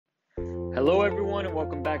Hello, everyone, and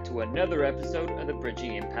welcome back to another episode of the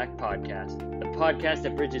Bridging Impact Podcast, the podcast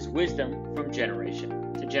that bridges wisdom from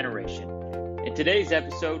generation to generation. In today's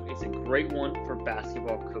episode is a great one for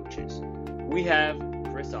basketball coaches. We have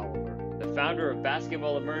Chris Olliver, the founder of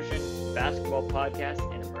Basketball Immersion, basketball podcast,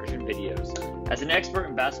 and Immersion videos. As an expert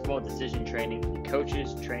in basketball decision training, he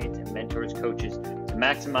coaches, trains, and mentors coaches to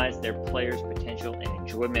maximize their players' potential and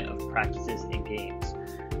enjoyment of practices and games.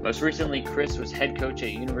 Most recently, Chris was head coach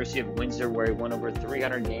at University of Windsor, where he won over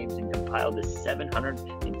 300 games and compiled a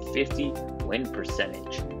 750 win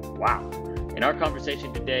percentage. Wow. And our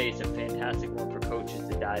conversation today is a fantastic one for coaches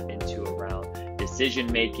to dive into around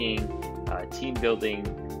decision-making, team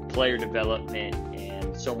building, player development,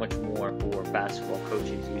 and so much more for basketball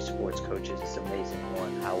coaches, youth sports coaches. It's an amazing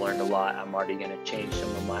one. I learned a lot. I'm already going to change some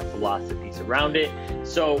of my philosophies around it.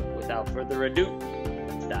 So without further ado,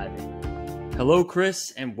 let's dive in. Hello,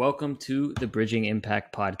 Chris, and welcome to the Bridging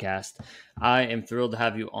Impact Podcast. I am thrilled to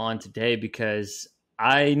have you on today because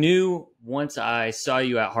I knew once I saw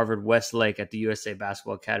you at Harvard Westlake at the USA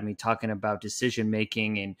Basketball Academy talking about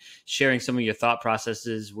decision-making and sharing some of your thought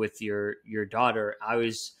processes with your daughter, I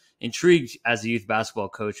was intrigued as a youth basketball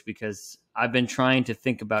coach because I've been trying to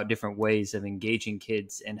think about different ways of engaging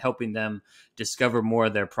kids and helping them discover more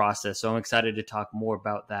of their process. So I'm excited to talk more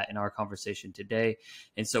about that in our conversation today.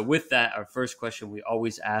 And so with that, our first question we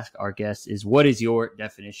always ask our guests is, what is your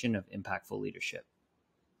definition of impactful leadership?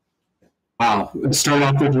 Wow. Let's start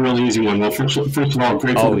off with a really easy one. Well, first of all,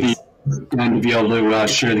 grateful to be able to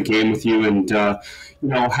share the game with you, and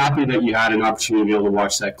happy that you had an opportunity to be able to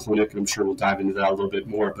watch that clinic. I'm sure we'll dive into that a little bit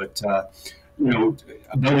more, but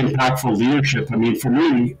about impactful leadership. For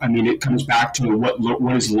me, it comes back to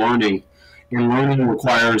what is learning, and learning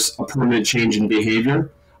requires a permanent change in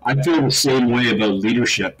behavior. I feel the same way about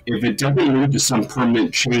leadership. If it doesn't lead to some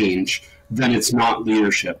permanent change, then it's not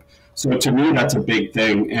leadership. So to me, that's a big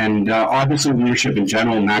thing. And obviously leadership in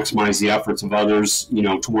general maximize the efforts of others,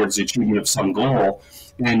 towards the achievement of some goal.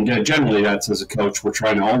 And generally that's, as a coach, we're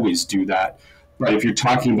trying to always do that. But if you're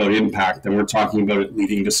talking about impact, then we're talking about it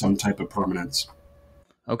leading to some type of permanence.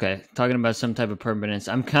 Okay, talking about some type of permanence.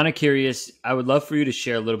 I'm kind of curious. I would love for you to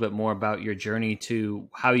share a little bit more about your journey to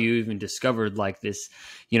how you even discovered this,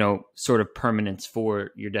 sort of permanence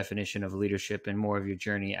for your definition of leadership and more of your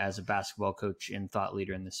journey as a basketball coach and thought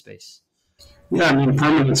leader in this space. Yeah,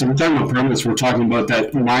 permanence. If we're talking about permanence, we're talking about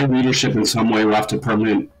that my leadership in some way left a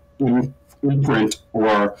permanent imprint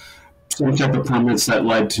or some type of permanence that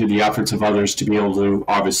led to the efforts of others to be able to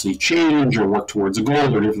obviously change or work towards a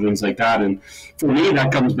goal or different things like that. And for me,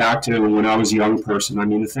 that comes back to when I was a young person.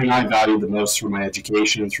 The thing I valued the most through my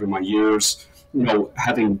education, through my years,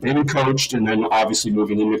 having been coached and then obviously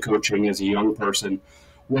moving into coaching as a young person,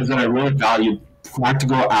 was that I really valued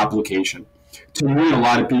practical application. To me, a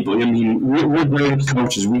lot of people, we're great as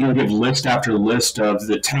coaches. We can give list after list of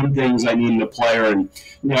the 10 things I need in a player, and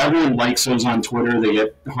everyone likes those on Twitter. They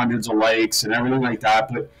get hundreds of likes and everything like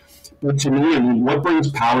that. But to me, what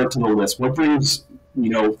brings power to the list? What brings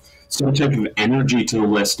some type of energy to the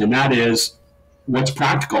list? And that is what's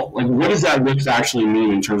practical. What does that list actually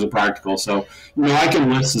mean in terms of practical? So I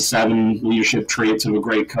can list the 7 leadership traits of a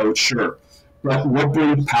great coach, sure. But what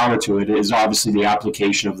brings power to it is obviously the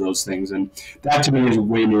application of those things. And that to me is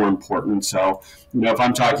way more important. So, if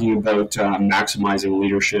I'm talking about maximizing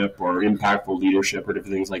leadership or impactful leadership or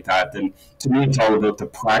different things like that, then to me it's all about the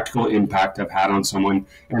practical impact I've had on someone.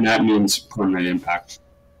 And that means permanent impact.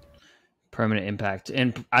 Permanent impact.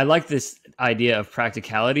 And I like this idea of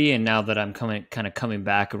practicality. And now that I'm coming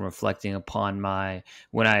back and reflecting upon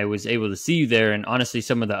when I was able to see you there, and honestly,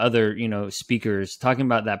 some of the other, speakers talking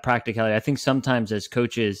about that practicality, I think sometimes as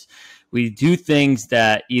coaches, we do things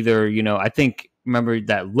that either,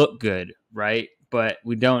 that look good, right? But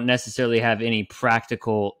we don't necessarily have any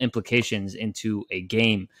practical implications into a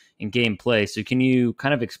game and gameplay. So can you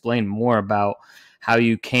kind of explain more about how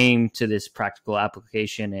you came to this practical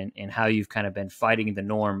application and how you've kind of been fighting the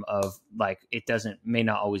norm of may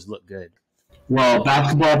not always look good? Well,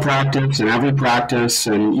 basketball practice and every practice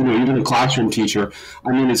and, even a classroom teacher,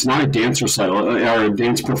 it's not a dance recital or a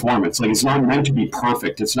dance performance. It's not meant to be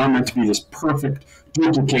perfect. It's not meant to be this perfect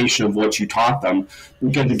duplication of what you taught them.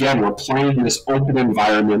 Because again, we're playing in this open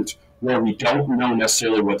environment where we don't know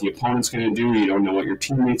necessarily what the opponent's going to do. You don't know what your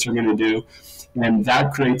teammates are going to do. And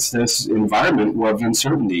that creates this environment of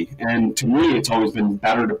uncertainty. And to me, it's always been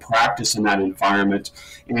better to practice in that environment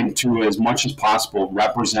and to, as much as possible,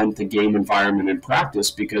 represent the game environment in practice,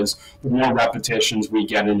 because the more repetitions we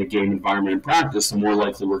get in the game environment in practice, the more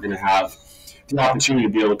likely we're going to have the opportunity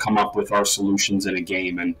to be able to come up with our solutions in a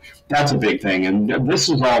game. And that's a big thing. And this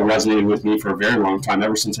has all resonated with me for a very long time,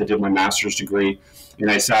 ever since I did my master's degree. And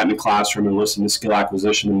I sat in the classroom and listened to skill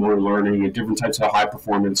acquisition and motor learning and different types of high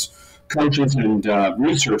performance coaches and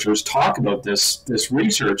researchers talk about this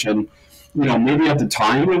research. And, maybe at the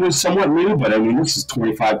time it was somewhat new, but I mean, this is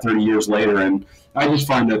 25, 30 years later. And I just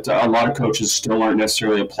find that a lot of coaches still aren't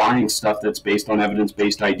necessarily applying stuff that's based on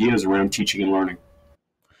evidence-based ideas around teaching and learning.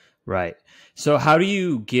 Right. So how do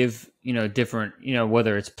you give, different,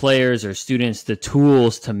 whether it's players or students, the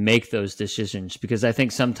tools to make those decisions? Because I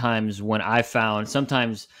think sometimes when I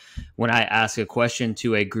ask a question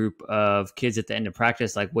to a group of kids at the end of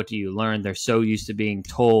practice, like, what do you learn? They're so used to being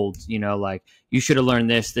told, like, you should have learned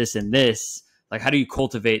this, this, and this. Like, how do you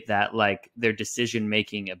cultivate that, like, their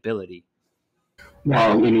decision-making ability?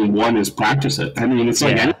 Well, I mean, one is practice it. I mean, it's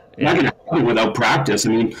like not going to happen without practice. I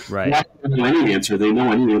mean, right. They know any answer. They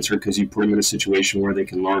know any answer because you put them in a situation where they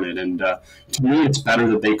can learn it. And to me, it's better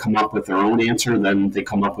that they come up with their own answer than they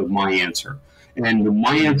come up with my answer. And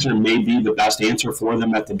my answer may be the best answer for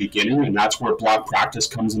them at the beginning, and that's where block practice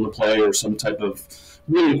comes into play, or some type of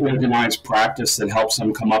really organized practice that helps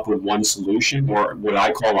them come up with one solution, or what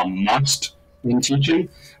I call a must in teaching.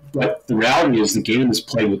 But the reality is the game is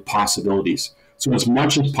played with possibilities. So as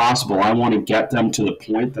much as possible, I want to get them to the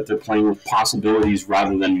point that they're playing with possibilities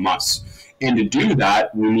rather than musts. And to do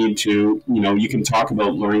that, we need to, you can talk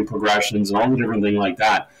about learning progressions and all the different things like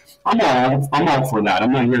that. I'm all for that.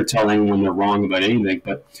 I'm not here to tell anyone they're wrong about anything,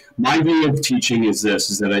 but my view of teaching is this,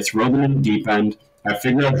 is that I throw them in the deep end, I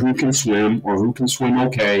figure out who can swim or who can swim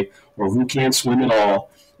okay or who can't swim at all,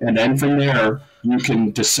 and then from there, you can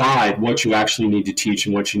decide what you actually need to teach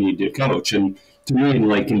and what you need to coach. And to me,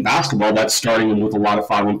 like in basketball, that's starting with a lot of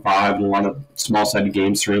 5-on-5 and a lot of small-sided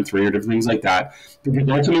games, 3-on-3, or different things like that. Because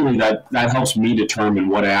ultimately, that helps me determine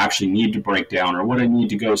what I actually need to break down, or what I need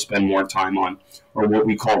to go spend more time on, or what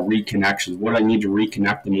we call reconnections, what I need to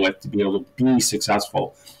reconnect them with to be able to be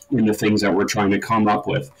successful in the things that we're trying to come up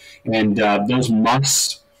with. And those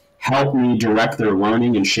musts help me direct their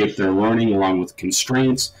learning and shape their learning along with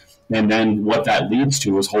constraints. And then what that leads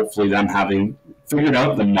to is hopefully them having figured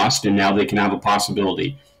out the must, and now they can have a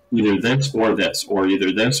possibility, either this or this, or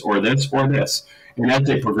either this or this or this. And as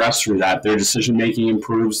they progress through that, their decision-making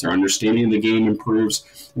improves, their understanding of the game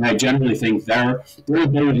improves, and I generally think their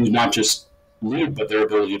ability to not just lead, but their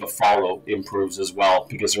ability to follow improves as well,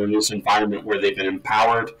 because they're in this environment where they've been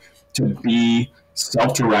empowered to be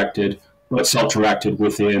self-directed, but self-directed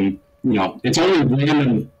within, it's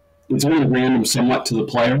only random somewhat to the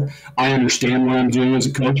player. I understand what I'm doing as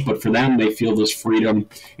a coach, but for them, they feel this freedom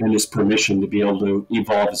and this permission to be able to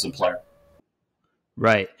evolve as a player.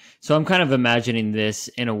 Right. So I'm kind of imagining this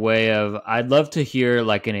in a way of, I'd love to hear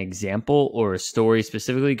like an example or a story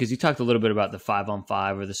specifically, because you talked a little bit about the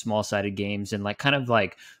 5-on-5 or the small-sided games, and like kind of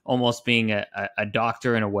like almost being a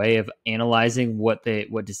doctor in a way of analyzing what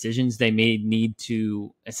decisions they may need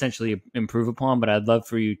to essentially improve upon. But I'd love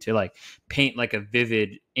for you to like paint like a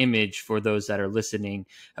vivid image for those that are listening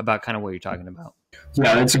about kind of what you're talking about.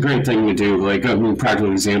 Yeah, that's a great thing to do. Like,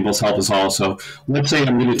 practical examples help us all. So let's say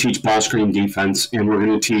I'm going to teach ball screen defense, and we're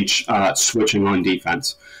going to teach switching on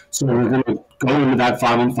defense. So we're going to go into that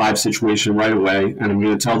 5-on-5 situation right away, and I'm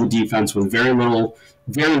going to tell the defense with very little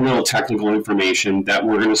technical information that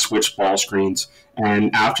we're going to switch ball screens.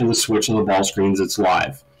 And after the switch of the ball screens, it's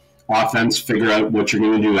live. Offense, figure out what you're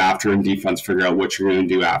going to do after, and defense, figure out what you're going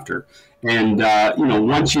to do after. And,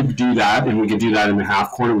 once you do that, and we can do that in the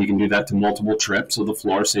half court, we can do that to multiple trips of the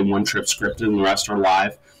floor, say one trip scripted and the rest are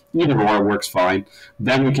live. Either or works fine.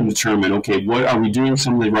 Then we can determine, okay, what are we doing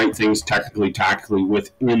some of the right things technically, tactically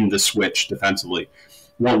within the switch defensively?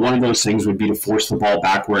 Well, one of those things would be to force the ball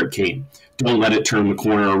back where it came. Don't let it turn the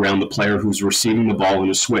corner around the player who's receiving the ball in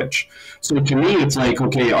a switch. So to me, it's like,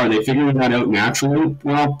 okay, are they figuring that out naturally?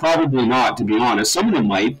 Well, probably not, to be honest. Some of them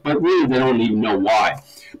might, but really they don't even know why.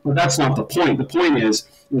 But that's not the point. The point is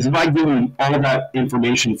if I give them all of that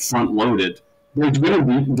information front-loaded, they're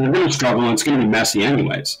going to struggle, and it's going to be messy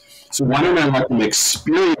anyways. So why don't I let them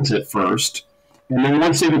experience it first, and then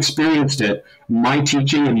once they've experienced it, my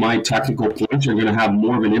teaching and my technical points are going to have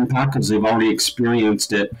more of an impact because they've already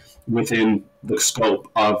experienced it within the scope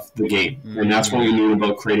of the game. Mm-hmm. And that's what we mean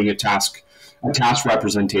about creating a task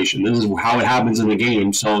representation. This is how it happens in the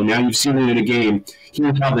game. So now you've seen it in a game.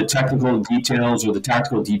 Here's how the technical details or the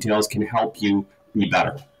tactical details can help you be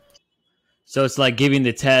better. So it's like giving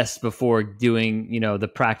the test before doing, the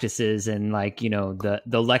practices and like, the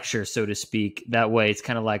lecture, so to speak. That way it's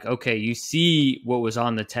kind of like, okay, you see what was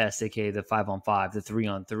on the test, aka the 5-on-5, the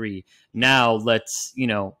 3-on-3. Now let's,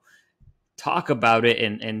 talk about it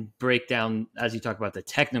and break down, as you talk about the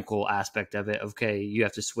technical aspect of it. Okay, you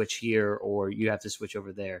have to switch here or you have to switch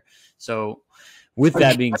over there. So with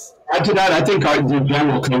that being add to that, I think the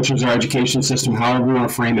general coaches, our education system, however we want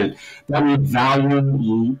to frame it, that we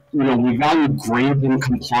value, we value grade and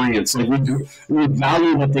compliance. Like we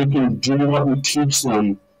value that they can do what we teach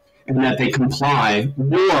them and that they comply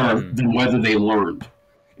more than whether they learned.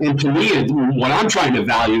 And to me, what I'm trying to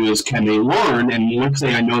value is, can they learn? And once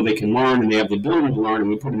I know they can learn and they have the ability to learn, and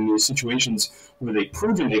we put them in these situations where they've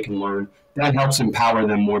proven they can learn, that helps empower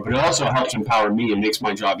them more. But it also helps empower me and makes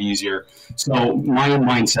my job easier. So my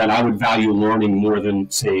mindset, I would value learning more than,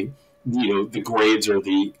 say, the grades or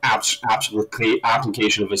the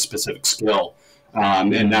application of a specific skill.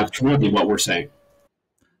 And that's really what we're saying.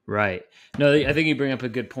 Right. No, I think you bring up a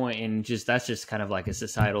good point, and that's just kind of like a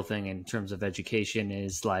societal thing in terms of education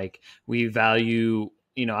is like we value,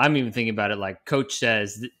 I'm even thinking about it like coach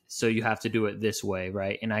says, so you have to do it this way,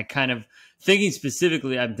 right? And I kind of thinking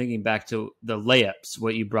specifically, I'm thinking back to the layups,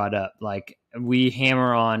 what you brought up. Like we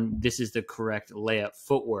hammer on this is the correct layup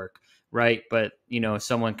footwork, right? But,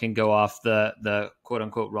 someone can go off the quote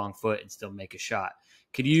unquote wrong foot and still make a shot.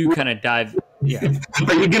 Could you kind of dive? Yeah.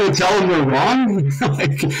 Are you going to tell them they're wrong?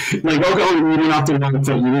 like, okay, you didn't have to wrong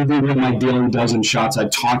foot. You didn't do my daily dozen shots I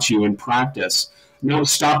taught you in practice. No,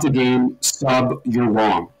 stop the game. Sub, you're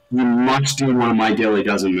wrong. You must do one of my daily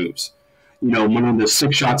dozen moves. One of the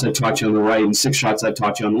 6 shots I taught you on the right and 6 shots I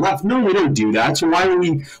taught you on the left. No, we don't do that. So why are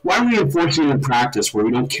we enforcing it in practice where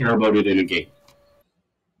we don't care about it in a game?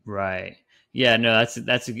 Right. Yeah. No,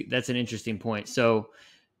 that's an interesting point. So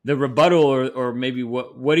the rebuttal or maybe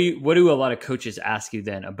what do a lot of coaches ask you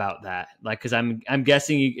then about that? Like, because I'm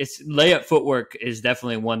guessing it's layup footwork is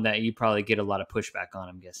definitely one that you probably get a lot of pushback on,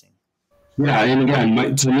 I'm guessing. Yeah, and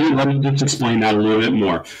again, to me, let me just explain that a little bit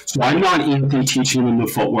more. So I'm not anti-teaching them the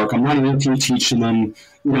footwork. I'm not anti-teaching them,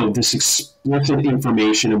 this explicit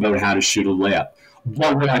information about how to shoot a layup.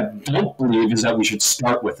 But what I don't believe is that we should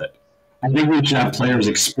start with it. I think we should have players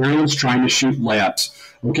experience trying to shoot layups.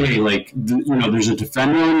 Okay, there's a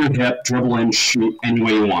defender on your hip, dribble in, shoot any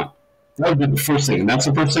way you want. That would be the first thing. And that's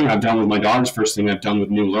the first thing I've done with my daughters, first thing I've done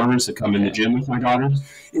with new learners that come in the gym with my daughters,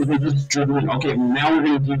 is they just dribble in. Okay, now we're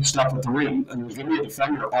going to do stuff with the rim. And there's going to be a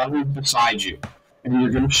defender always beside you. And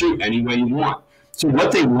you're going to shoot any way you want. So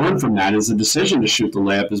what they learn from that is the decision to shoot the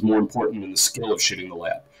layup is more important than the skill of shooting the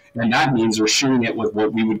layup. And that means they're shooting it with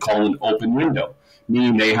what we would call an open window,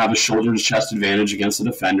 meaning they have a shoulder-to-chest advantage against the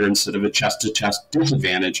defender instead of a chest-to-chest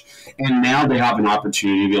disadvantage. And now they have an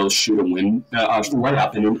opportunity to be able to shoot a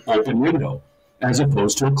layup in an open window as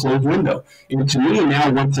opposed to a closed window. And to me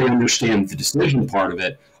now, once they understand the decision part of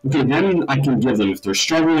it, okay, then I can give them, if they're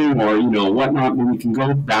struggling or, whatnot, then we can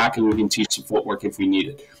go back and we can teach some footwork if we need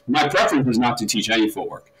it. My preference is not to teach any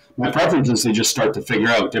footwork. My preference is to just start to figure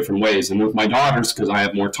out different ways. And with my daughters, because I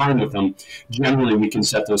have more time with them, generally we can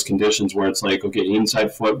set those conditions where it's like, okay,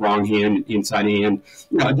 inside foot, wrong hand, inside hand.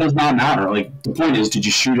 It does not matter. Like, the point is, did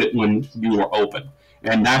you shoot it when you were open?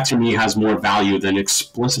 And that to me has more value than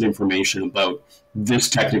explicit information about this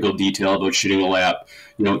technical detail about shooting a layup,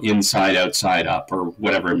 inside, outside, up, or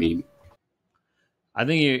whatever it means. I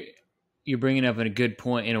think you're bringing up a good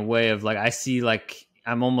point in a way of like, I see like,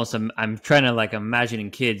 I'm trying to like imagining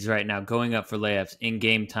kids right now going up for layups in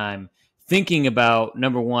game time, thinking about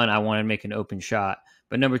number one, I want to make an open shot,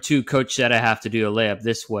 but number two, coach said I have to do a layup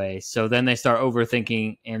this way. So then they start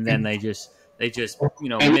overthinking and then they just miss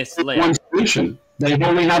layup. One solution. They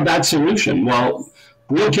only have that solution. Well,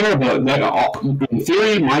 we don't care about that. In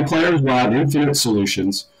theory, my players will have infinite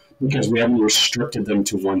solutions because we haven't restricted them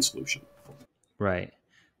to one solution. Right.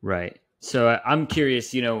 So I'm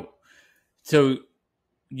curious, so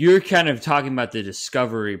you're kind of talking about the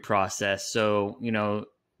discovery process. So,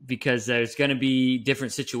 because there's going to be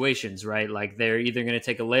different situations, right? Like they're either going to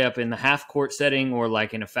take a layup in the half court setting or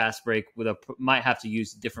like in a fast break might have to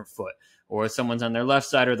use a different foot, or someone's on their left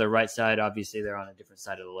side or their right side. Obviously they're on a different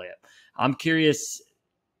side of the layup. I'm curious,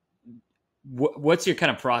 what's your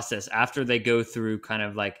kind of process after they go through kind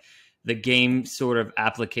of like the game sort of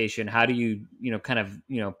application? How do you,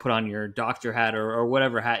 put on your doctor hat or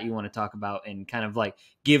whatever hat you want to talk about and kind of like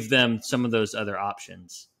give them some of those other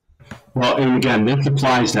options? Well, and again, this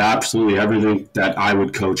applies to absolutely everything that I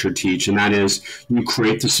would coach or teach, and that is you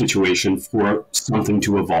create the situation for something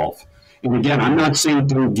to evolve. And again, I'm not saying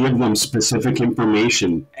don't give them specific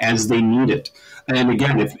information as they need it. And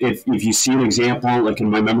again, if you see an example, like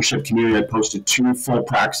in my membership community, I posted 2 full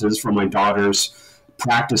practices for my daughter's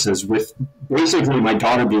practices with basically my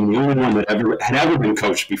daughter being the only one that had ever been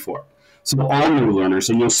coached before. So all new learners,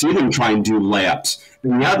 and you'll see them try and do layups.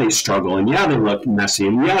 And yeah, they struggle, and yeah, they look messy,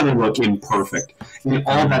 and yeah, they look imperfect. And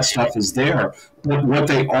all that stuff is there. But what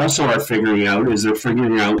they also are figuring out is they're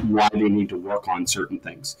figuring out why they need to work on certain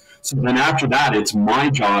things. So then after that, it's my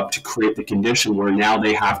job to create the condition where now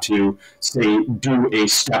they have to, say, do a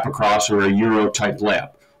step across or a Euro type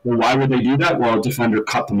layup. Well, why would they do that? Well, a defender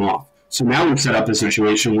cut them off. So now we've set up a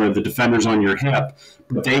situation where the defender's on your hip,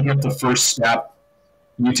 but they get the first step.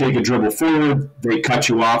 You take a dribble forward, they cut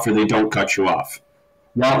you off, or they don't cut you off.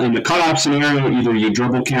 Well, in the cutoff scenario, either you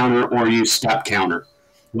dribble counter or you step counter.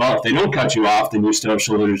 Well, if they don't cut you off, then you still have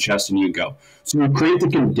shoulder to chest and you go. So you create the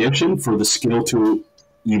condition for the skill to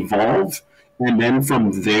evolve. And then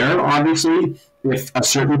from there, obviously, if a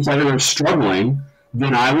certain player is struggling,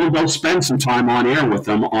 then I will go spend some time on air with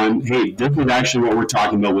them on, hey, this is actually what we're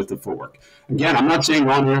talking about with the footwork. Again, I'm not saying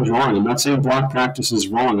on air is wrong. I'm not saying block practice is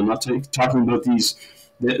wrong. I'm not talking about these.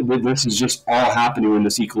 This is just all happening in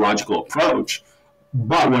this ecological approach.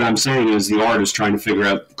 But what I'm saying is the art is trying to figure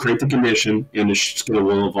out, create the condition, and the skill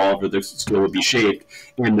will evolve or the skill will be shaped.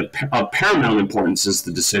 And of paramount importance is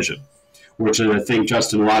the decision, which I think,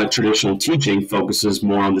 Justin, a lot of traditional teaching focuses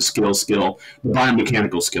more on the skill, the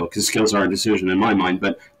biomechanical skill, because skills are a decision in my mind,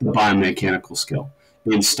 but the biomechanical skill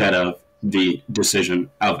instead of the decision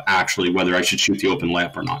of actually whether I should shoot the open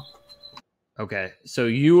layup or not. Okay. So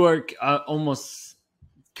you are almost,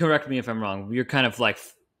 correct me if I'm wrong, you're kind of like,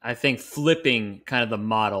 I think, flipping kind of the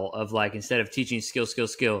model of like, instead of teaching skill,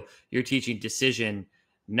 you're teaching decision,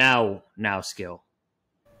 now skill.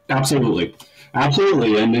 Absolutely.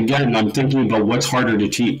 And again, I'm thinking about what's harder to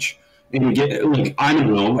teach. And again, like, I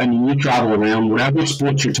don't know, I mean, you travel around, whatever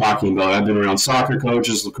sport you're talking about. I've been around soccer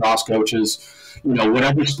coaches, lacrosse coaches,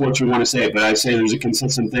 whatever sport you want to say. But I say there's a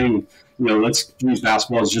consistent thing, let's use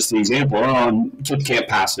basketball as just the example. Oh, kids can't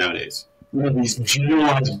pass nowadays. These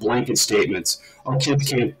generalized blanket statements. Oh, kids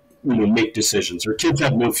can't, make decisions, or kids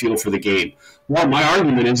have no feel for the game. Well, my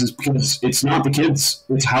argument is because it's not the kids,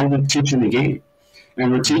 it's how we're teaching the game.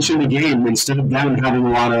 And we're teaching the game, instead of them having a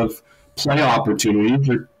lot of play opportunities,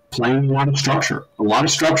 they're playing a lot of structure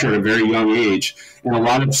at a very young age, and a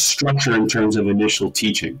lot of structure in terms of initial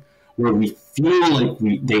teaching, where we feel like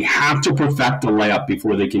they have to perfect the layup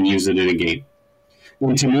before they can use it in a game.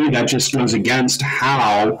 And to me, that just goes against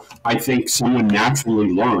how I think someone naturally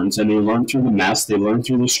learns, and they learn through the mess, they learn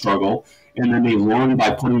through the struggle, and then they learn by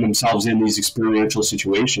putting themselves in these experiential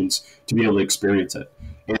situations to be able to experience it.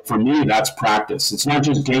 And for me, that's practice. It's not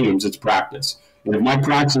just games, it's practice. And if my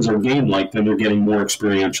practices are game-like, then they're getting more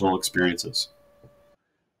experiential experiences.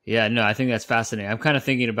 Yeah, no, I think that's fascinating. I'm kind of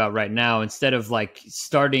thinking about right now, instead of like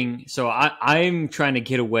starting, so I'm trying to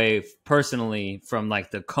get away personally from like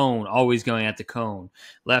the cone, always going at the cone,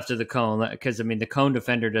 left of the cone, because I mean, the cone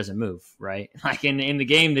defender doesn't move, right? Like in the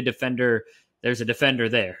game, there's a defender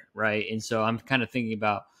there, right? And so I'm kind of thinking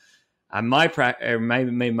about my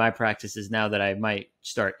practices now that I might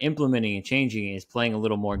start implementing and changing is playing a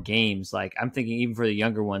little more games. Like I'm thinking even for the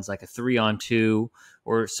younger ones, like a 3-on-2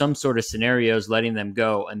 or some sort of scenarios, letting them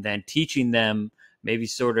go and then teaching them, maybe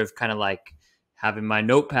sort of kind of like having my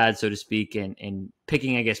notepad, so to speak, and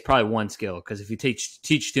picking, I guess, probably one skill. Because if you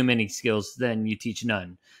teach too many skills, then you teach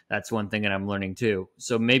none. That's one thing that I'm learning too.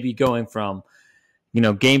 So maybe going from,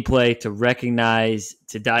 gameplay to recognize,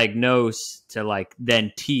 to diagnose, to like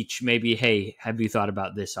then teach, maybe, hey, have you thought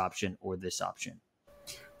about this option or this option?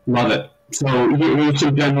 Love it. So here's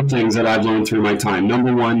some general things that I've learned through my time.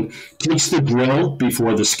 Number one, teach the drill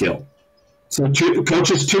before the skill. So too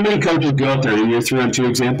many coaches go out there, in your 3-on-2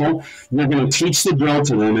 example, you're going to teach the drill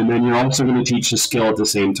to them, and then you're also going to teach the skill at the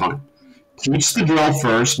same time. Teach the drill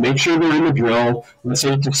first. Make sure they're in the drill. Let's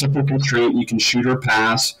say it's a simple constraint. You can shoot or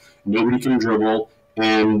pass. Nobody can dribble.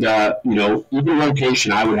 And, even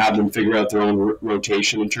rotation, I would have them figure out their own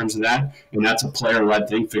rotation in terms of that. And that's a player-led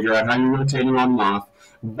thing. Figure out how you're rotating on and off.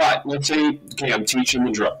 But let's say, okay, I'm teaching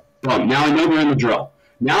the drill. Boom. Now I know they're in the drill.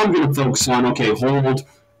 Now I'm going to focus on, okay, hold.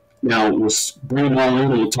 Now we'll bring them all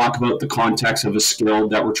in and we'll talk about the context of a skill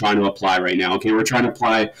that we're trying to apply right now. Okay, we're trying to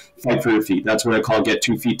apply fight for your feet. That's what I call get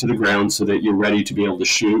 2 feet to the ground so that you're ready to be able to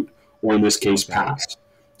shoot, or in this case, pass.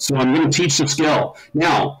 So I'm going to teach the skill.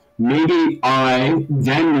 Now, maybe I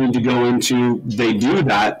then need to go into, they do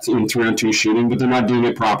that in 3-on-2 shooting, but they're not doing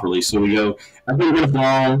it properly. So we go, everybody get a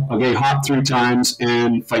ball, okay, hop 3 times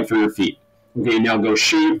and fight for your feet. Okay, now go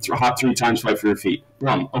shoot, hop 3 times, fight for your feet.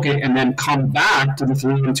 Boom. Okay, and then come back to the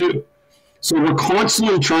 3-on-2. So we're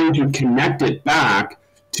constantly trying to connect it back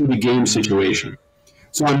to the game situation.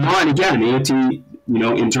 So I'm not, again, anti,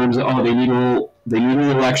 in terms of, they need a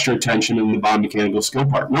little extra attention in the biomechanical skill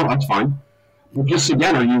part. No, that's fine. But just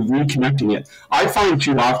again, are you reconnecting it? I find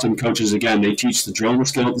too often coaches, again, they teach the drill and the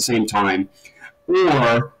skill at the same time,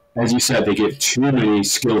 or, as you said, they give too many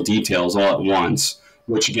skill details all at once,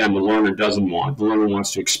 which, again, the learner doesn't want. The learner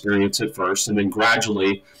wants to experience it first, and then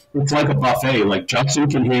gradually, it's like a buffet. Like, Justin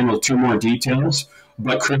can handle 2 more details,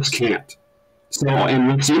 but Chris can't. So, and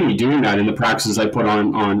you'll see me doing that in the practices I put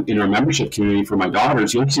on in our membership community for my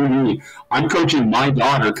daughters. You'll see me, I'm coaching my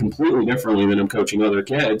daughter completely differently than I'm coaching other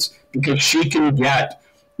kids, because she can get,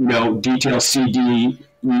 details C, D,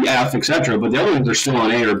 E, F, etc., but the other ones are still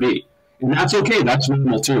on A or B. And that's okay. That's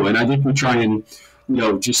normal too. And I think we try and,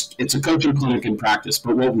 it's a coaching clinic in practice.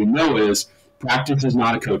 But what we know is practice is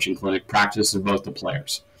not a coaching clinic. Practice is about the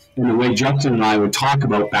players. And the way Justin and I would talk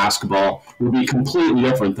about basketball would be completely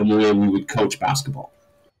different than the way we would coach basketball.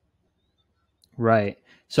 Right.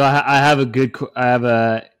 So I have a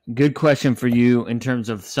good question for you in terms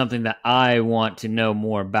of something that I want to know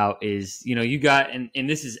more about is, you got, and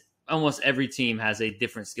this is almost every team has a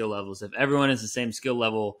different skill levels. If everyone is the same skill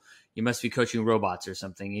level, you must be coaching robots or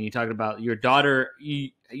something. And you talked about your daughter,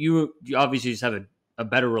 you obviously just have a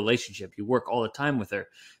better relationship. You work all the time with her,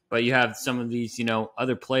 but you have some of these,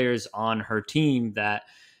 other players on her team that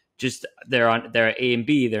just they're at A and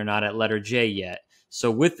B, they're not at letter J yet. So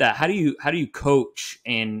with that, how do you coach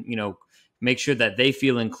and, make sure that they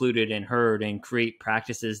feel included and heard and create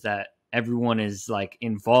practices that everyone is like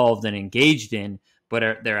involved and engaged in,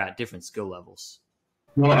 but they're at different skill levels?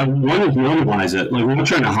 Well, I want to normalize it. Like, we're not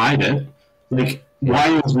trying to hide it. Like,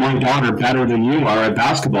 why is my daughter better than you are at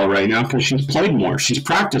basketball right now? Because she's played more. She's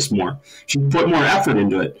practiced more. She's put more effort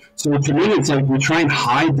into it. So to me, it's like we try and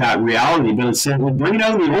hide that reality, but it's saying, well, bring it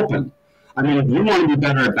out in the open. I mean, if you want to be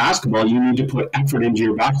better at basketball, you need to put effort into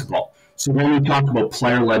your basketball. So then we talk about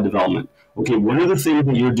player-led development. Okay, what are the things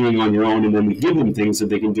that you're doing on your own? And then we give them things that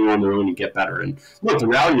they can do on their own and get better. And look, the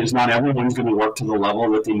reality is not everyone's going to work to the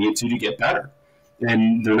level that they need to get better.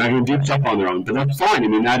 And they're not going to do stuff on their own. But that's fine. I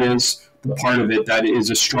mean, that is the part of it that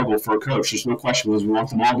is a struggle for a coach. There's no question, because we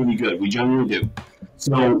want them all to be good. We generally do.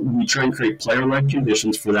 So we try and create player-led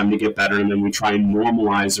conditions for them to get better, and then we try and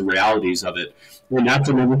normalize the realities of it. And that's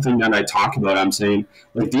another thing that I talk about. I'm saying,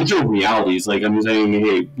 like, these are realities. Like, I'm saying,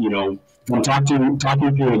 hey, if I'm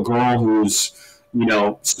talking to a girl who's,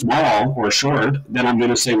 small or short, then I'm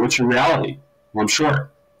going to say, what's your reality? Well, I'm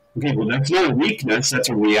short. Okay, well, that's not a weakness. That's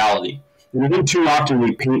a reality. And I think too often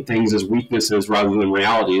we paint things as weaknesses rather than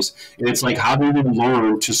realities. And it's like, how do you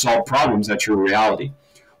learn to solve problems? That's your reality.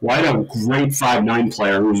 Well, I had a great 5'9"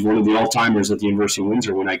 player who was one of the all-timers at the University of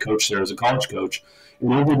Windsor when I coached there as a college coach.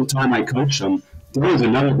 And over the time I coached him, there was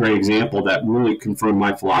another great example that really confirmed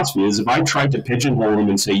my philosophy is if I tried to pigeonhole him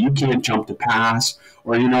and say, you can't jump to pass,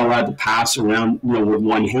 or you're not allowed to pass around, with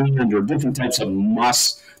one hand, or different types of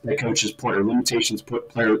musts that coaches put, or limitations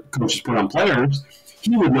coaches put on players,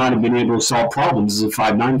 he would not have been able to solve problems as a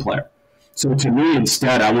 5'9" player. So to me,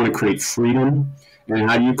 instead, I want to create freedom. And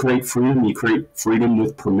how do you create freedom? You create freedom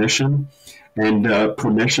with permission. And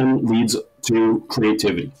permission leads to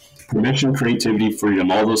creativity. Permission, creativity,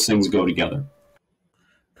 freedom, all those things go together.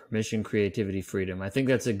 Permission, creativity, freedom. I think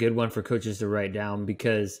that's a good one for coaches to write down,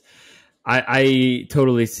 because I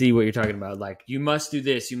totally see what you're talking about. Like, you must do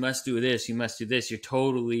this, you must do this, you must do this. You're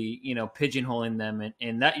totally, pigeonholing them.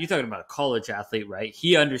 And that you're talking about a college athlete, right?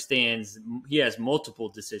 He understands, he has multiple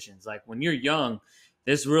decisions. Like, when you're young,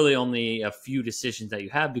 there's really only a few decisions that you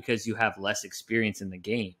have because you have less experience in the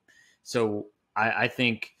game. So I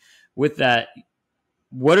think with that,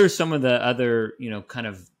 what are some of the other, kind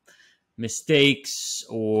of mistakes,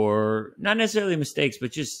 or not necessarily mistakes,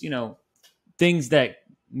 but just, things that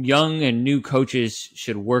young and new coaches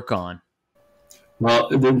should work on? Well,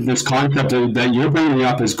 this concept that you're bringing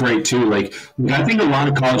up is great too. Like, I think a lot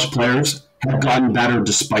of college players have gotten better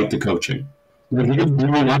despite the coaching. Like, they're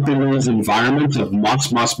growing up in those environments of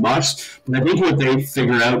must. But I think what they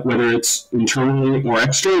figure out, whether it's internally or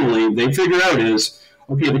externally, they figure out is,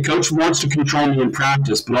 okay, the coach wants to control me in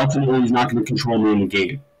practice, but ultimately he's not going to control me in the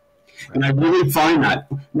game. And I really find that.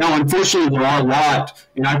 Now, unfortunately, there are a lot,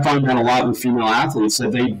 and I find that a lot with female athletes,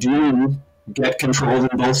 that they do get controlled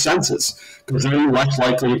in both senses, because they're less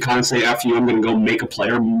likely to kind of say, F you, I'm going to go make a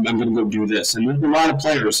player, I'm going to go do this. And there's a lot of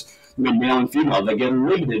players, male and female, that get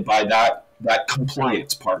limited by that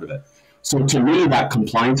compliance part of it. So to me, that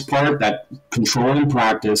compliance part, that controlling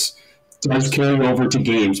practice, does carry over to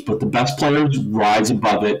games, but the best players rise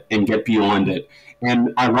above it and get beyond it.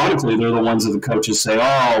 And ironically, they're the ones that the coaches say,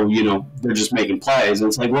 oh, they're just making plays. And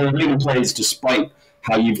it's like, well, they're making plays despite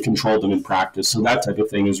how you've controlled them in practice. So that type of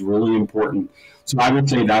thing is really important. So I would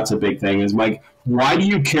say that's a big thing is, Mike, why do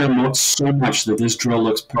you care so much that this drill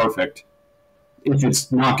looks perfect, if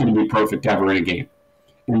it's not going to be perfect ever in a game?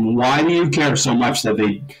 And why do you care so much that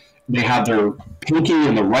they have their pinky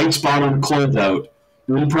in the right spot on the closeout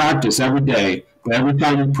in practice every day, but every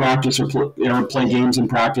time you practice or play games in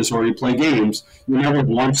practice or you play games, you never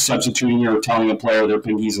once substituting or telling a player their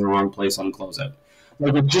pinky's in the wrong place on the closeout.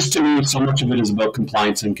 Like, just to me, so much of it is about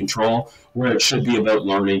compliance and control, where it should be about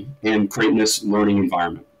learning and creating this learning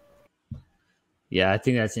environment. Yeah, I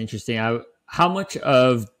think that's interesting. How much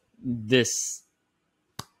of these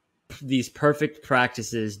perfect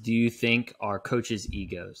practices do you think are coaches'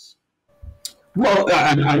 egos? Well,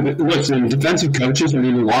 listen, defensive coaches, I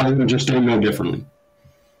mean, a lot of them just don't know differently.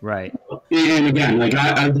 Right. And again, like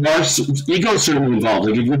ego certainly involved.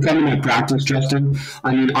 Like if you come in at practice, Justin,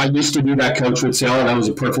 I mean, I used to be that coach would say, "Oh, that was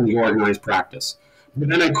a perfectly organized practice." But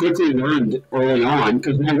then I quickly learned early on,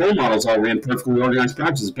 because my role models all ran perfectly organized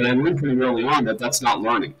practices, but I learned pretty early on that that's not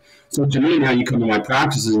learning. So to me, now you come to my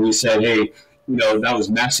practices and you say, "Hey, that was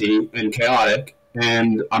messy and chaotic,"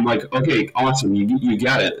 and I'm like, "Okay, awesome, you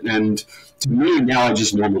get it." And to me, now I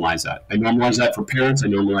just normalize that. I normalize that for parents. I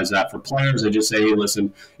normalize that for players. I just say, hey,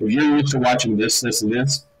 listen, if you're used to watching this, and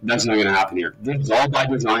this, that's not going to happen here. This is all by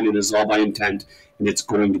design, and this is all by intent, and it's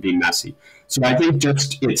going to be messy. So I think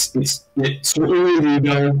just it's certainly the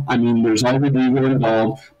ego. I mean, there's always the ego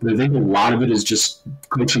involved, but I think a lot of it is just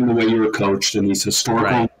coaching the way you were coached and these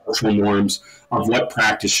historical and cultural norms of what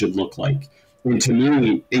practice should look like. And to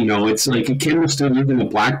me, it's like a kid was still using a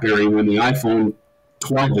BlackBerry when the iPhone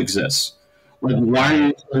 12 exists. Like, why are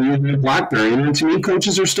you still using a BlackBerry? And to me,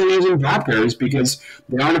 coaches are still using BlackBerries because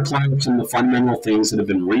they aren't applying some of the fundamental things that have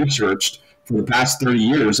been researched for the past 30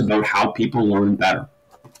 years about how people learn better.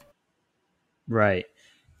 Right.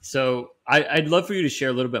 So I'd love for you to share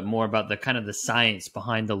a little bit more about the kind of the science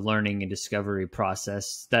behind the learning and discovery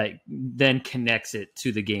process that then connects it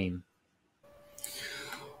to the game.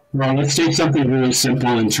 Well, let's take something really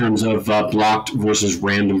simple in terms of blocked versus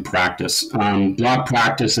random practice. Block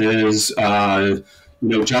practice is,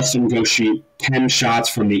 Justin, go shoot 10 shots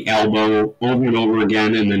from the elbow over and over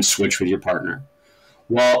again and then switch with your partner.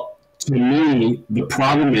 Well, to me, the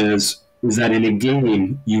problem is that in a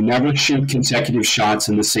game, you never shoot consecutive shots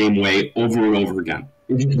in the same way over and over again.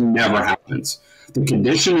 It just never happens. The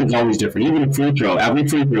condition is always different. Even a free throw, every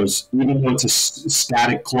free throw, even though it's a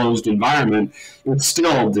static, closed environment, it's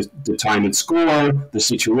still the time and score, the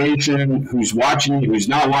situation, who's watching, who's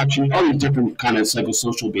not watching, all these different kind of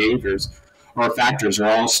psychosocial behaviors or factors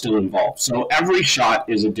are all still involved. So every shot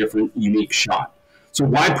is a different, unique shot. So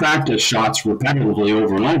why practice shots repetitively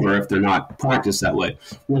over and over if they're not practiced that way?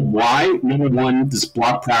 Well, why? Number one, this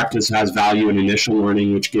block practice has value in initial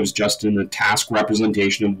learning, which gives Justin a task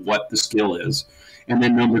representation of what the skill is. And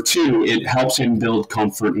then number two, it helps him build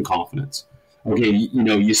comfort and confidence. Okay,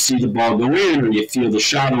 you see the ball go in or you feel the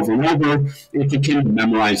shot over and over. It's akin to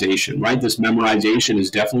memorization, right? This memorization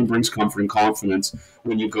definitely brings comfort and confidence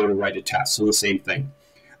when you go to write a test. So the same thing.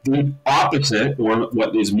 The opposite, or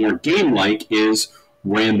what is more game-like, is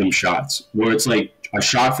random shots, where it's like a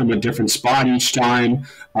shot from a different spot each time.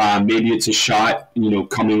 Maybe it's a shot,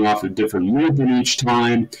 coming off a different movement each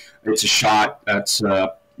time. It's a shot that's,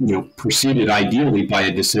 preceded ideally by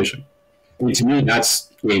a decision. And to me, that's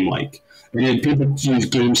game-like. And then people use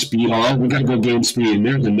game speed. Oh, we got to go game speed. And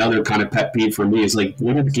there's another kind of pet peeve for me is like,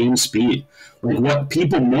 what is game speed? Like what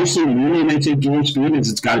people mostly mean when they say game speed is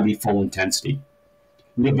it's got to be full intensity.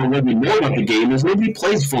 But what we know about the game is nobody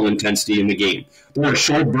plays full intensity in the game. There are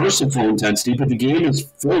short bursts of full intensity, but the game is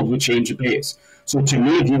filled with change of pace. So to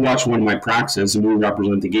me, if you watch one of my practices, and we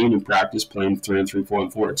represent the game in practice, playing 3 and 3, 4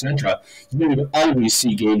 and 4, etc., you would always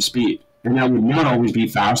see game speed. And that would not always be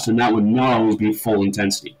fast, and that would not always be full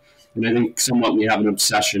intensity. And I think somewhat we have an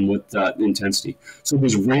obsession with intensity. So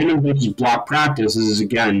this random versus block practice is,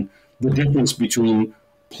 again, the difference between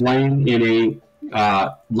playing in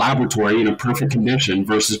a laboratory in a perfect condition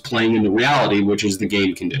versus playing in the reality, which is the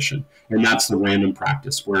game condition. And that's the random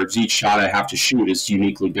practice, whereas each shot I have to shoot is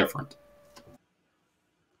uniquely different.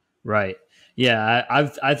 Right. Yeah,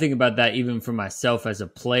 I think about that even for myself as a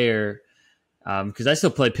player, because I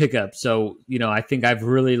still play pickup. So, I think I've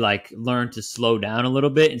really learned to slow down a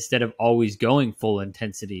little bit instead of always going full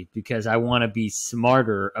intensity, because I want to be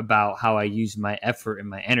smarter about how I use my effort and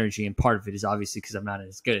my energy. And part of it is obviously because I'm not in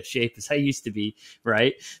as good a shape as I used to be.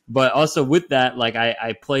 Right. But also with that,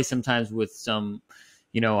 I play sometimes with some,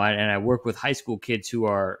 and I work with high school kids who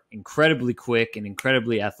are incredibly quick and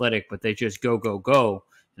incredibly athletic, but they just go, go, go.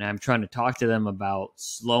 And I'm trying to talk to them about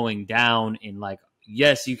slowing down and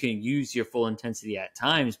yes, you can use your full intensity at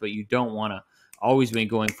times, but you don't want to always be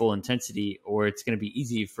going full intensity or it's going to be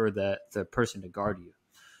easy for the person to guard you.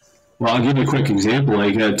 Well, I'll give you a quick example.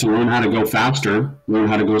 Like to learn how to go faster, learn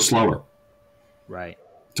how to go slower. Right.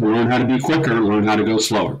 To learn how to be quicker, learn how to go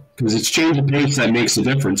slower. Because it's change of pace that makes the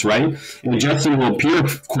difference, right? And Justin will appear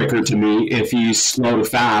quicker to me if he's slow to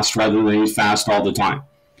fast rather than he's fast all the time.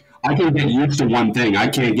 I can get used to one thing. I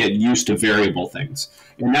can't get used to variable things.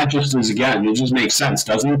 And that just is, again, it just makes sense,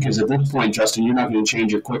 doesn't it? Because at this point, Justin, you're not going to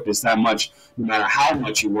change your quickness that much, no matter how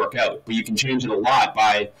much you work out. But you can change it a lot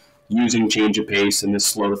by using change of pace and this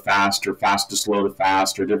slow to fast or fast to slow to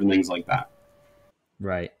fast or different things like that.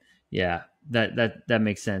 Right. Yeah. That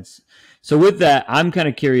makes sense. So with that, I'm kind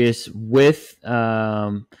of curious with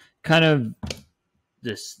kind of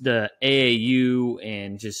the AAU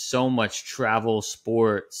and just so much travel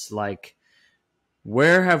sports, like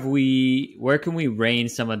where can we rein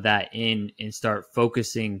some of that in and start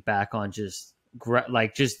focusing back on just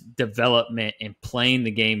development and playing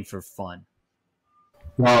the game for fun?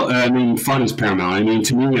 Well, I mean, fun is paramount. I mean,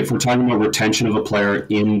 to me, if we're talking about retention of a player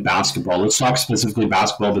in basketball, let's talk specifically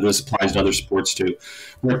basketball, but this applies to other sports too.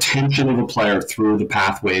 Retention of a player through the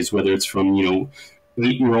pathways, whether it's from,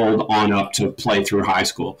 8-year-old on up to play through high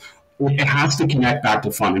school. It has to connect back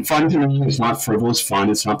to fun. And fun to me is not frivolous fun.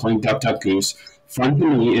 It's not playing duck, duck, goose. Fun to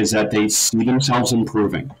me is that they see themselves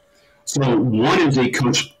improving. So one is a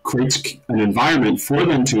coach creates an environment for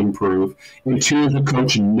them to improve, and two is a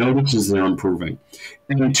coach notices they're improving.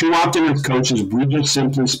 And too often as coaches, we just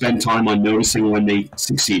simply spend time on noticing when they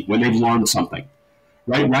succeed, when they've learned something,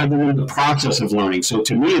 right? Rather than the process of learning. So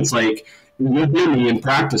to me, it's like, you hear me in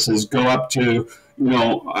practices go up to,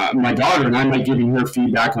 my daughter, and I might give her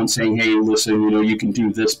feedback on saying, hey, listen, you can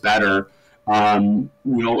do this better. And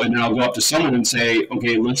then I'll go up to someone and say,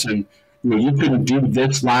 okay, listen, you couldn't do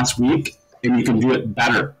this last week, and you can do it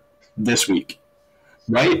better this week,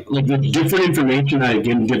 right? Like the different information that I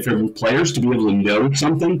give different players to be able to know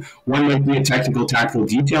something. One might be a technical, tactical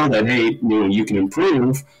detail that, hey, you can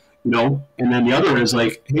improve, and then the other is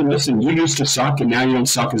like, hey, listen, you used to suck, and now you don't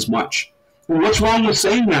suck as much. Well, what's wrong with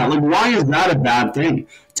saying that? Like, why is that a bad thing?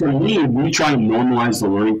 To me, we try and normalize the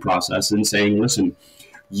learning process and saying, listen,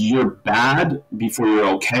 you're bad before you're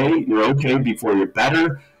okay before you're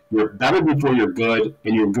better before you're good,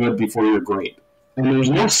 and you're good before you're great. And there's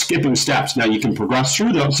no skipping steps. Now, you can progress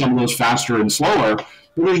through some of those faster and slower,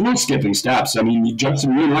 but there's no skipping steps. I mean,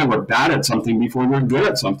 Justin, you and I were bad at something before we're good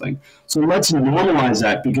at something. So let's normalize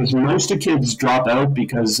that, because most of kids drop out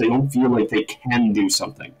because they don't feel like they can do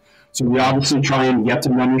something. So we obviously try and get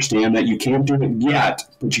them to understand that you can't do it yet,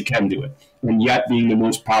 but you can do it. And yet being the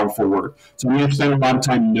most powerful word. So we have to spend a lot of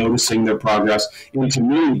time noticing their progress. And to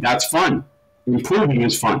me, that's fun. Improving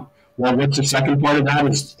is fun. Well, what's the second part of that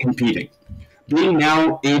is competing. Being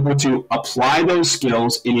now able to apply those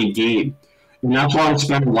skills in a game. And that's why I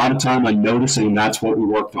spend a lot of time on noticing that's what we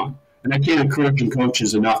worked on. And I can't encourage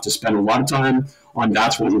coaches enough to spend a lot of time on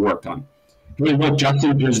that's what we worked on. Hey, look,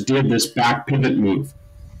 Justin just did this back pivot move.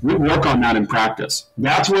 We work on that in practice.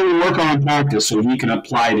 That's what we work on in practice so he can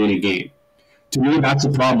apply it in a game. To me, that's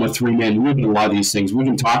the problem with three-man weave and a lot of these things. We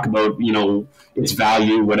can talk about, its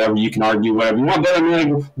value, whatever. You can argue whatever you want. But I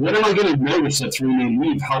mean, what am I going to notice that three-man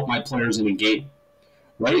weave help my players in a game?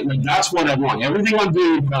 Right? Like, that's what I want. Everything I'm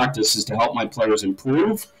doing in practice is to help my players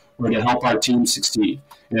improve or to help our team succeed.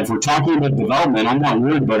 And if we're talking about development, I'm not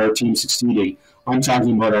worried about our team succeeding. I'm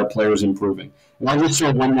talking about our players improving. And I'll just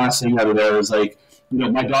throw one last thing out of there is like,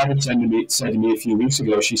 my daughter said to me a few weeks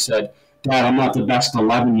ago, she said, Dad, I'm not the best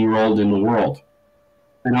 11-year-old in the world.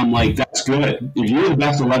 And I'm like, that's good. If you're the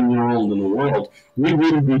best 11-year-old in the world, we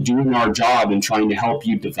would be doing our job and trying to help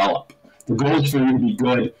you develop. The goal is for you to be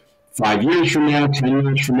good 5 years from now, 10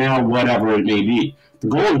 years from now, whatever it may be. The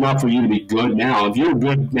goal is not for you to be good now. If you're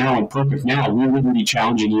good now and perfect now, we wouldn't be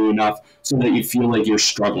challenging you enough so that you feel like you're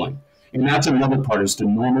struggling. And that's another part, is to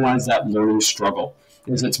normalize that learning struggle.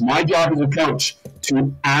 Is it's my job as a coach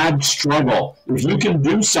to add struggle. If you can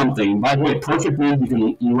do something, by the way, perfect means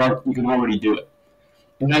you can already do it.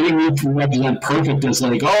 And I think we can represent perfect as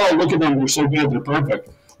like, oh, look at them, they're so good, they're perfect.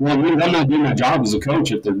 Well, I'm not doing my job as a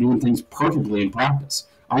coach if they're doing things perfectly in practice.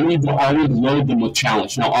 I need to always load them with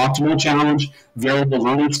challenge. Now, optimal challenge, variable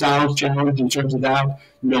learning styles challenge in terms of that,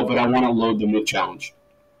 but I want to load them with challenge.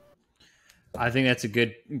 I think that's a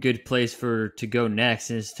good place to go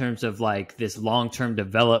next in terms of like this long-term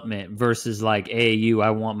development versus like AAU. I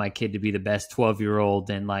want my kid to be the best 12-year-old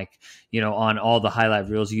and like, on all the highlight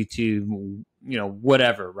reels, YouTube,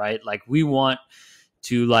 whatever, right? Like we want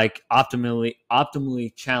to like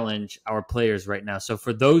optimally challenge our players right now. So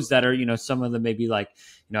for those that are, some of them maybe like,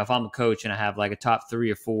 if I'm a coach and I have like a top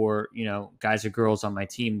 3 or 4, guys or girls on my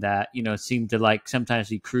team that, seem to like sometimes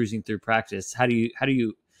be cruising through practice, how do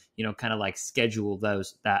you kind of like schedule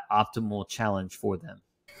that optimal challenge for them?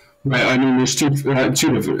 Right. I mean, there's two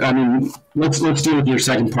different. I mean, let's deal with your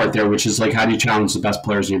second part there, which is like, how do you challenge the best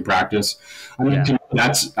players in your practice? I mean, to me,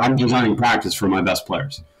 I'm designing practice for my best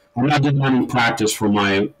players. I'm not designing practice for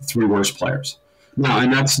my 3 worst players. No,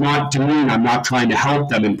 and that's not to mean I'm not trying to help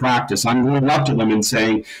them in practice. I'm going up to them and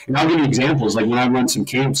saying, and I'll give you examples. Like when I run some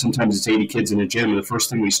camps, sometimes it's 80 kids in a gym, and the first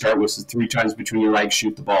thing we start with is 3 times between your legs,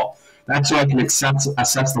 shoot the ball. That's so I can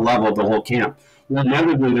assess the level of the whole camp. Well,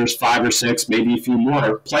 inevitably there's 5 or 6, maybe a few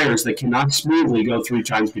more players that cannot smoothly go 3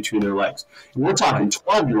 times between their legs. And we're talking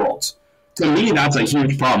 12-year-olds. To me, that's a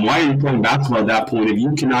huge problem. Why are you playing basketball at that point if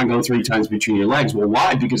you cannot go 3 times between your legs? Well,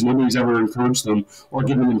 why? Because nobody's ever encouraged them or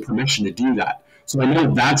given them permission to do that. So I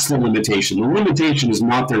know that's the limitation. The limitation is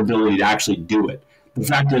not their ability to actually do it. The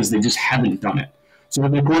fact is they just haven't done it. So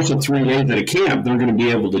in the course of 3 days at a camp, they're going to be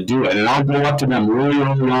able to do it. And I'll go up to them really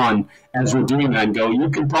early on as we're doing that and go, you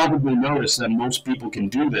can probably notice that most people can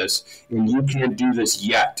do this, and you can't do this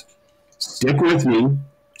yet. Stick with me,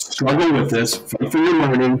 struggle with this, fight for your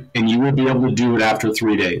learning, and you will be able to do it after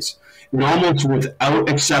 3 days. And almost without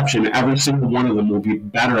exception, every single one of them will be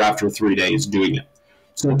better after 3 days doing it.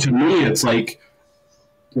 So to me, it's like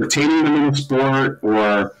retaining them in a sport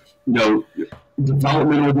or,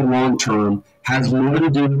 development over the long term has more to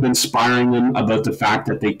do with inspiring them about the fact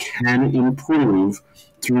that they can improve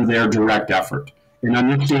through their direct effort and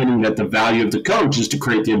understanding that the value of the coach is to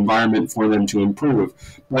create the environment for them to improve.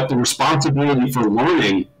 But the responsibility for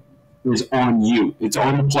learning is on you. It's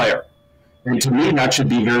on the player. And to me, that should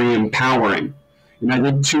be very empowering. And I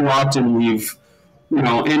think too often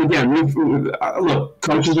and again, look,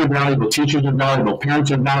 coaches are valuable, teachers are valuable, parents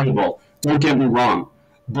are valuable. Don't get me wrong.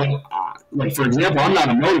 But, for example, I'm not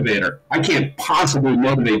a motivator. I can't possibly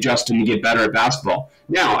motivate Justin to get better at basketball.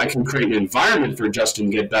 Now, I can create an environment for Justin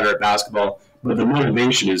to get better at basketball, but the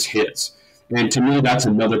motivation is his. And to me, that's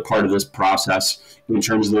another part of this process in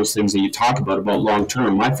terms of those things that you talk about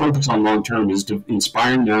long-term. My focus on long-term is to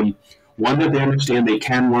inspiring them, one, that they understand they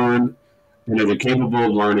can learn and that they're capable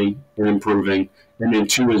of learning and improving, and then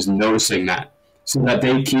 2 is noticing that so that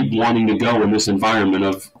they keep wanting to go in this environment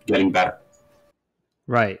of getting better.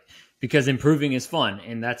 Right. Because improving is fun.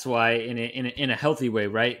 And that's why in a healthy way,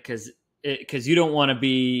 right? Because you don't want to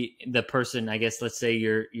be the person, I guess, let's say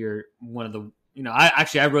you're one of the,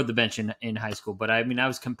 I rode the bench in high school, but I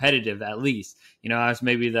was competitive at least. I was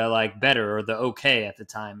maybe the better or the okay at the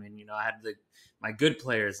time. And, I had my good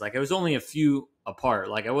players, it was only a few apart.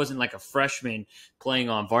 I wasn't like a freshman playing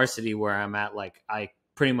on varsity where I'm at, I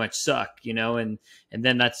pretty much suck, and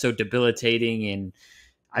then that's so debilitating and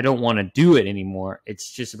I don't want to do it anymore. It's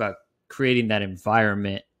just about creating that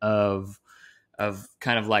environment of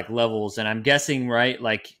kind of levels. And I'm guessing, right?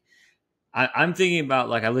 I'm thinking about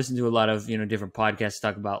I listen to a lot of, different podcasts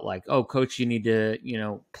talk about oh, coach, you need to,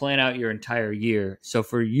 plan out your entire year. So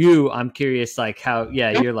for you, I'm curious, how,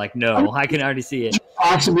 you're no, I can already see it.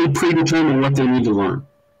 Possibly predetermine what they need to learn.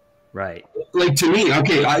 Right. To me,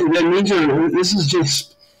 okay, this is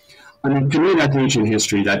just, to me, that's ancient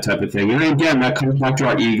history, that type of thing. And again, that comes back to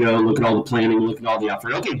our ego. Look at all the planning, look at all the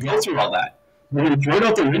effort. Okay, go through all that. But then throw it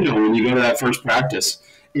out the window when you go to that first practice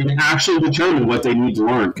and actually determine what they need to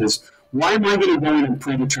learn. Because why am I going to go in and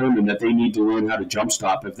predetermine that they need to learn how to jump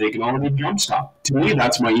stop if they can already jump stop? To me,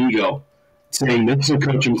 that's my ego saying this is a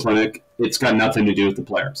coaching clinic. It's got nothing to do with the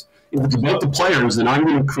players. If it's about the players, then I'm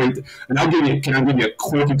going to create, and can I give you a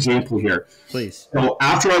quick example here? Please. So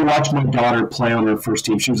after I watched my daughter play on her first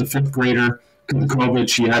team, she was a 5th grader. Because of COVID,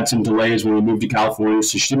 she had some delays when we moved to California,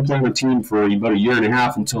 so she didn't play on the team for about a year and a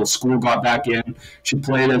half until school got back in. She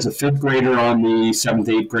played as a 5th grader on the 7th,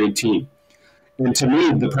 8th grade team. And to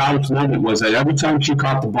me, the proudest moment was that every time she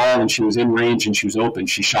caught the ball and she was in range and she was open,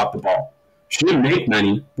 she shot the ball. She didn't make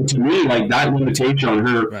many, but to me, that limitation on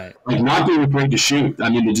her, right, not being afraid to shoot.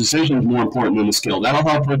 The decision is more important than the skill. That'll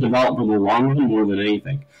help her develop in the long run more than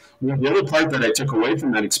anything. The other part that I took away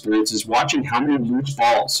from that experience is watching how many loose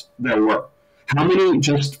balls there were. How many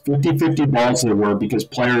just 50-50 balls there were because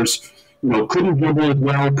players, couldn't dribble as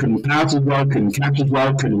well, couldn't pass as well, couldn't catch as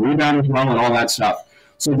well, couldn't rebound as well, and all that stuff.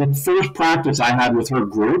 So the first practice I had with her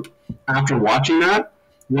group after watching that,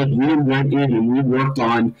 we went in and we worked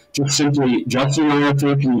on just simply Justin and I are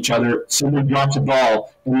facing each other. Somebody drops a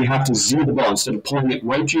ball, and you have to Z the ball. Instead of pulling it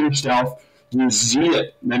right to yourself, you Z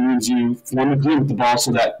it. That means you form a glue with the ball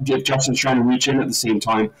so that if Justin's trying to reach in at the same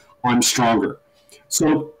time, I'm stronger.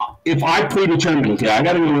 So if I predetermine, okay, I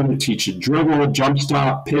got to go in and teach a dribble, jump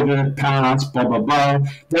stop, pivot, pass, blah, blah, blah,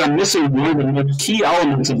 then I'm missing one of the most key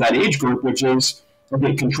elements of that age group, which is,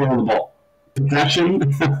 control the ball.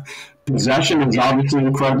 Possession is obviously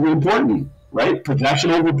incredibly important. right?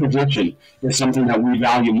 Possession over position is something that we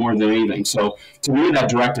value more than anything. So to me, that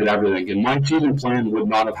directed everything. And my season plan would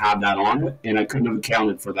not have had that on it, and I couldn't have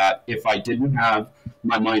accounted for that if I didn't have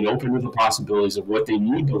my mind open to the possibilities of what they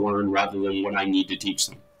need to learn rather than what I need to teach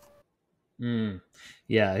them.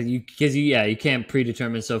 Yeah, you can't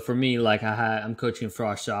predetermine. So for me, like I'm coaching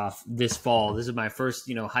Frostoff this fall. This is my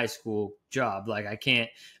first, high school job. Like I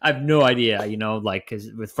have no idea, like, cause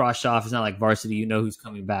with Frostoff, it's not like varsity, who's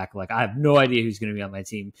coming back. Like I have no idea who's going to be on my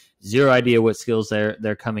team. Zero idea what skills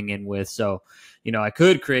they're coming in with. So, I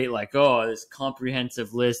could create like, this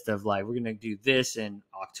comprehensive list of like, we're going to do this in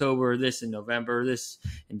October, this in November, this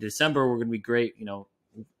in December. We're going to be great,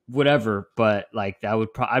 whatever. But like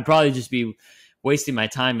I'd probably just be wasting my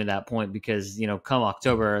time at that point because, come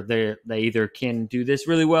October, they either can do this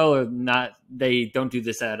really well or not. They don't do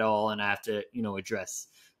this at all. And I have to, address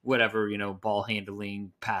whatever, ball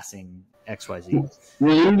handling, passing, XYZ.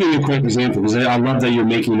 Well, let me give you a quick example because I love that you're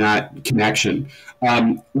making that connection.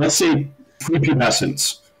 Let's say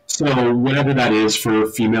prepubescence. So whatever that is for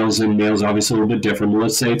females and males, obviously a little bit different. But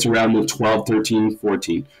let's say it's around the 12, 13,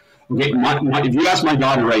 14. Okay, if you ask my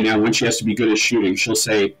daughter right now when she has to be good at shooting, she'll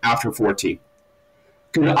say after 14.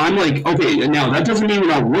 Because I'm like, okay, now that doesn't mean we're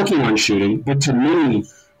not working on shooting, but to me,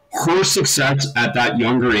 her success at that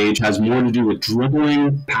younger age has more to do with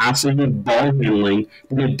dribbling, passing, ball handling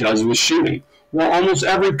than it does with shooting. Well, almost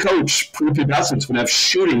every coach prepubescence would have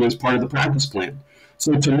shooting as part of the practice plan.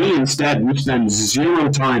 So to me, instead, we spend zero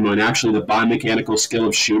time on actually the biomechanical skill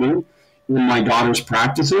of shooting in my daughter's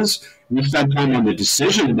practices. We spend time on the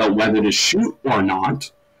decision about whether to shoot or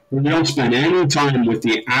not. We don't spend any time with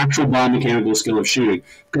the actual biomechanical skill of shooting,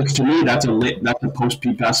 because to me that's a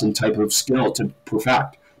post-pubescent type of skill to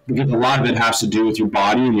perfect, because a lot of it has to do with your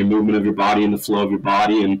body and your movement of your body and the flow of your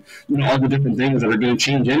body and all the different things that are going to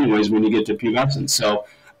change anyways when you get to pubescence. So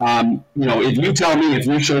if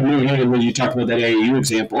you showed me, hey, when you talked about that AAU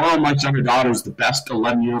example, my son or daughter is the best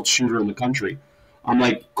 11-year-old shooter in the country, I'm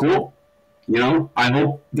like, cool. I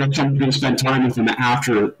hope that someone's going to spend time with them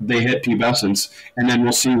after they hit pubescence, and then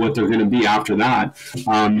we'll see what they're going to be after that.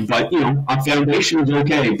 But our foundation is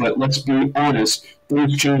okay, but let's be honest,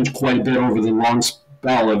 things change quite a bit over the long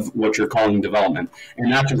spell of what you're calling development.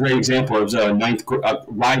 And that's a great example of a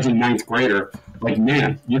rising ninth grader. Like,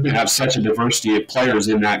 man, you can have such a diversity of players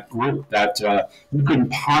in that group that you couldn't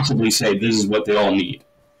possibly say this is what they all need.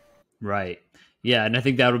 Right. Yeah, and I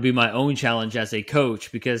think that would be my own challenge as a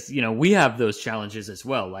coach because, we have those challenges as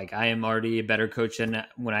well. Like I am already a better coach than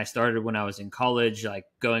when I started when I was in college, like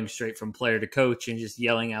going straight from player to coach and just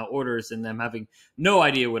yelling out orders and them having no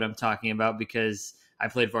idea what I'm talking about because I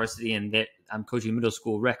played varsity and I'm coaching middle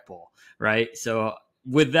school rec ball, right? So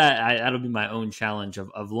with that, that'll be my own challenge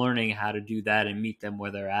of learning how to do that and meet them where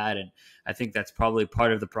they're at. And I think that's probably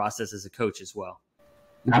part of the process as a coach as well.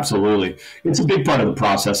 Absolutely. It's a big part of the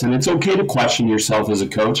process, and it's okay to question yourself as a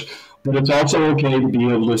coach, but it's also okay to be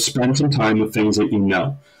able to spend some time with things that you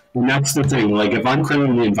know. And that's the thing. Like, if I'm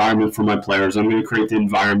creating the environment for my players, I'm going to create the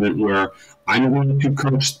environment where I'm going to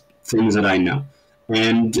coach things that I know.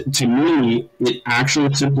 And to me, it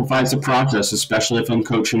actually simplifies the process, especially if I'm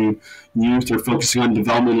coaching youth or focusing on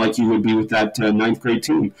development like you would be with that ninth grade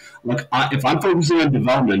team. Like, if I'm focusing on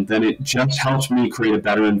development, then it just helps me create a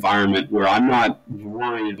better environment where I'm not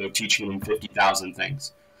worried about teaching them 50,000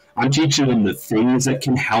 things. I'm teaching them the things that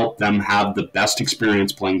can help them have the best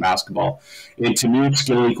experience playing basketball. And to me,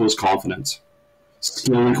 skill equals confidence.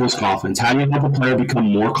 Skill equals confidence. How do you help a player become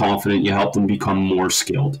more confident? You help them become more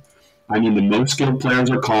skilled. I mean, the most skilled players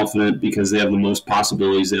are confident because they have the most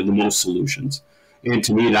possibilities, they have the most solutions. And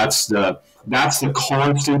to me, that's the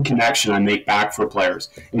constant connection I make back for players.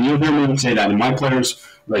 And you'll hear me say that. And my players,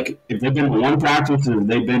 like, if they've been to one practice or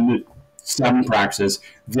they've been to 7 practices,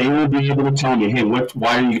 they will be able to tell me, hey,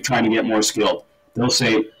 why are you trying to get more skilled? They'll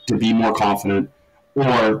say to be more confident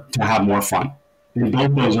or to have more fun. And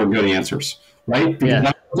both those are good answers, right? Because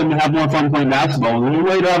I want them to have more fun playing basketball. And the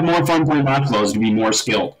only way to have more fun playing basketball is to be more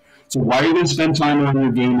skilled. So why are you going to spend time on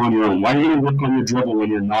your game on your own? Why are you going to work on your dribble when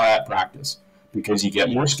you're not at practice? Because you get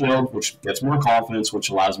more skilled, which gets more confidence, which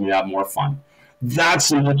allows me to have more fun. That's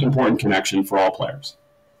the most important connection for all players.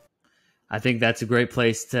 I think that's a great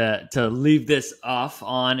place to leave this off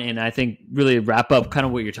on, and I think really wrap up kind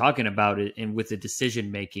of what you're talking about and with the decision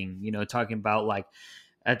making. Talking about, like,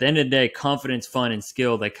 at the end of the day, confidence, fun, and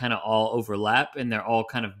skill, they kind of all overlap, and they're all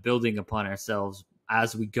kind of building upon ourselves.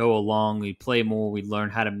 As we go along, we play more, we learn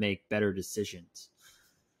how to make better decisions.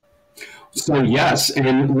 So yes,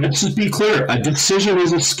 and let's just be clear, a decision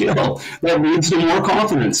is a skill that leads to more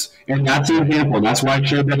confidence. And that's the example. And that's why I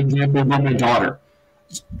shared that example about my daughter.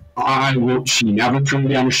 She never turned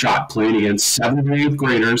down a shot playing against 7th and 8th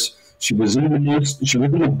graders. She wasn't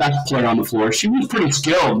the best player on the floor. She was pretty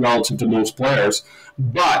skilled relative to most players.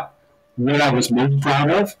 But what I was most proud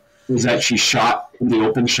of was that she shot the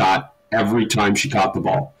open shot every time she caught the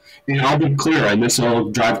ball. And I'll be clear, and this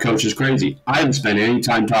will drive coaches crazy. I haven't spent any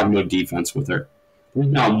time talking about defense with her. There's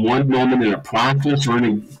not one moment in a practice or in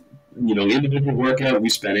a individual workout we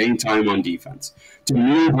spent any time on defense. To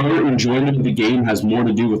me, her enjoyment of the game has more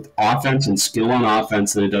to do with offense and skill on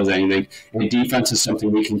offense than it does anything. And defense is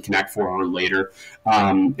something we can connect for on later.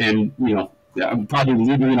 I'm probably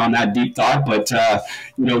leaving it on that deep thought, but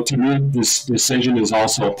to me, this decision is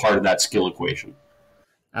also a part of that skill equation.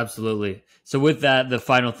 Absolutely. So with that, the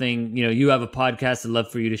final thing, you have a podcast. I'd love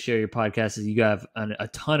for you to share your podcast. You have a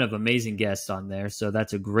ton of amazing guests on there. So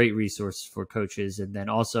that's a great resource for coaches. And then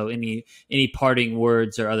also any parting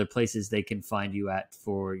words or other places they can find you at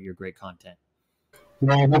for your great content.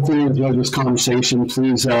 Well, hopefully you enjoyed this conversation.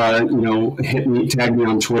 Please, tag me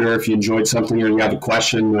on Twitter if you enjoyed something or you have a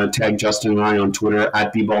question. Tag Justin and I on Twitter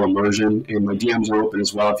at @BBallImmersion. And my DMs are open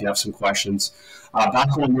as well if you have some questions.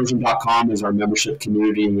 BasketballImmersion.com is our membership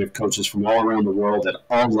community, and we have coaches from all around the world at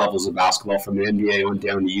all levels of basketball, from the NBA on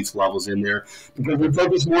down to youth levels in there, because we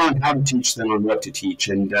focus more on how to teach than on what to teach,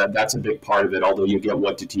 and that's a big part of it, although you get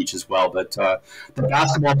what to teach as well. But the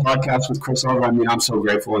basketball podcast with Chris Olliver, I'm so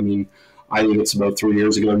grateful. I think it's about 3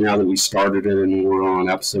 years ago now that we started it, and we're on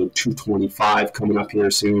episode 225 coming up here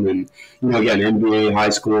soon. And, again, NBA,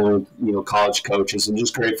 high school, college coaches, and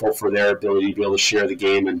just grateful for their ability to be able to share the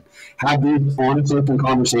game and have these honest, open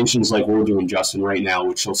conversations like we're doing, Justin, right now,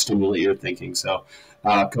 which will stimulate your thinking. So,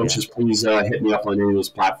 coaches, please hit me up on any of those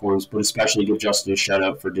platforms, but especially give Justin a shout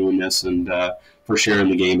out for doing this and for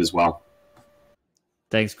sharing the game as well.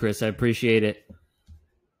 Thanks, Chris. I appreciate it.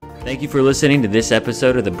 Thank you for listening to this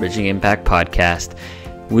episode of the Bridging Impact Podcast.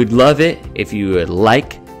 We'd love it if you would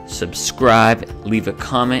like, subscribe, leave a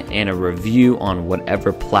comment and a review on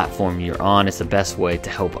whatever platform you're on. It's the best way to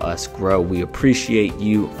help us grow. We appreciate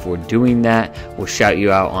you for doing that. We'll shout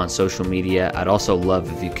you out on social media. I'd also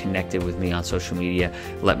love if you connected with me on social media.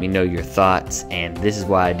 Let me know your thoughts. And this is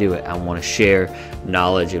why I do it. I want to share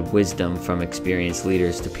knowledge and wisdom from experienced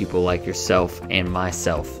leaders to people like yourself and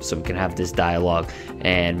myself, so we can have this dialogue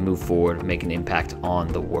and move forward and make an impact on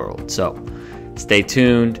the world. So stay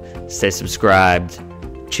tuned, stay subscribed.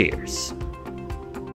 Cheers.